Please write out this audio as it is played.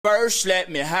First,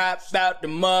 let me hop out the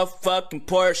motherfucking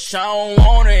Porsche. I don't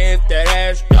want it if that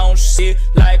ass don't sit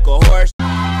like a horse.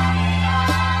 I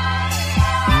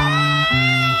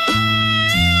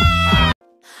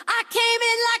came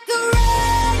in like a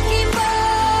wrecking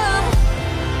ball.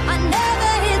 I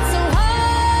never hit so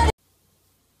hard.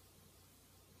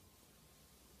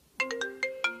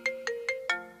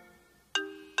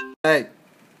 Hey!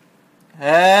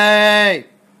 Hey!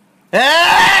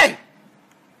 Hey!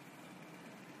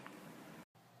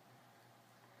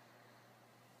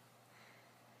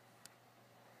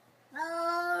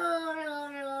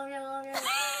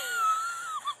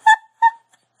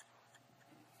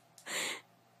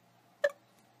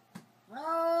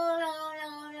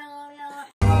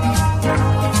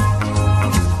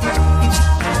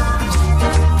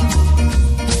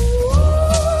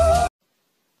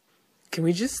 Can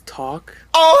we just talk?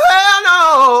 Oh hell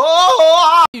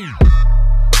no!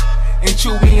 And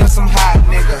Chewy on some hot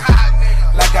nigga.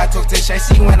 Like I told Tish, I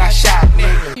see when I shot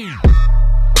nigga.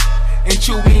 And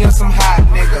Chewy on some hot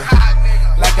nigga.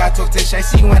 Like I told Tish, I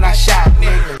see when I shot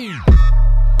nigga.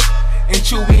 And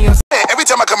Chewy on some. Every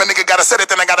time I come a nigga gotta set it,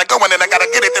 then I gotta go, and then I gotta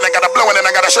get it, then I gotta blow, and then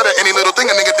I gotta shut it. Any little thing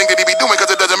a nigga think that he be doing,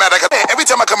 cause it doesn't matter. Every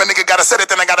time I come a nigga gotta set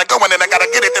it, then I gotta go, and then I gotta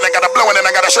get it, then I gotta blow, and then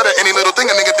I gotta shut it. Any little thing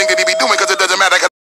a nigga think that he be doing.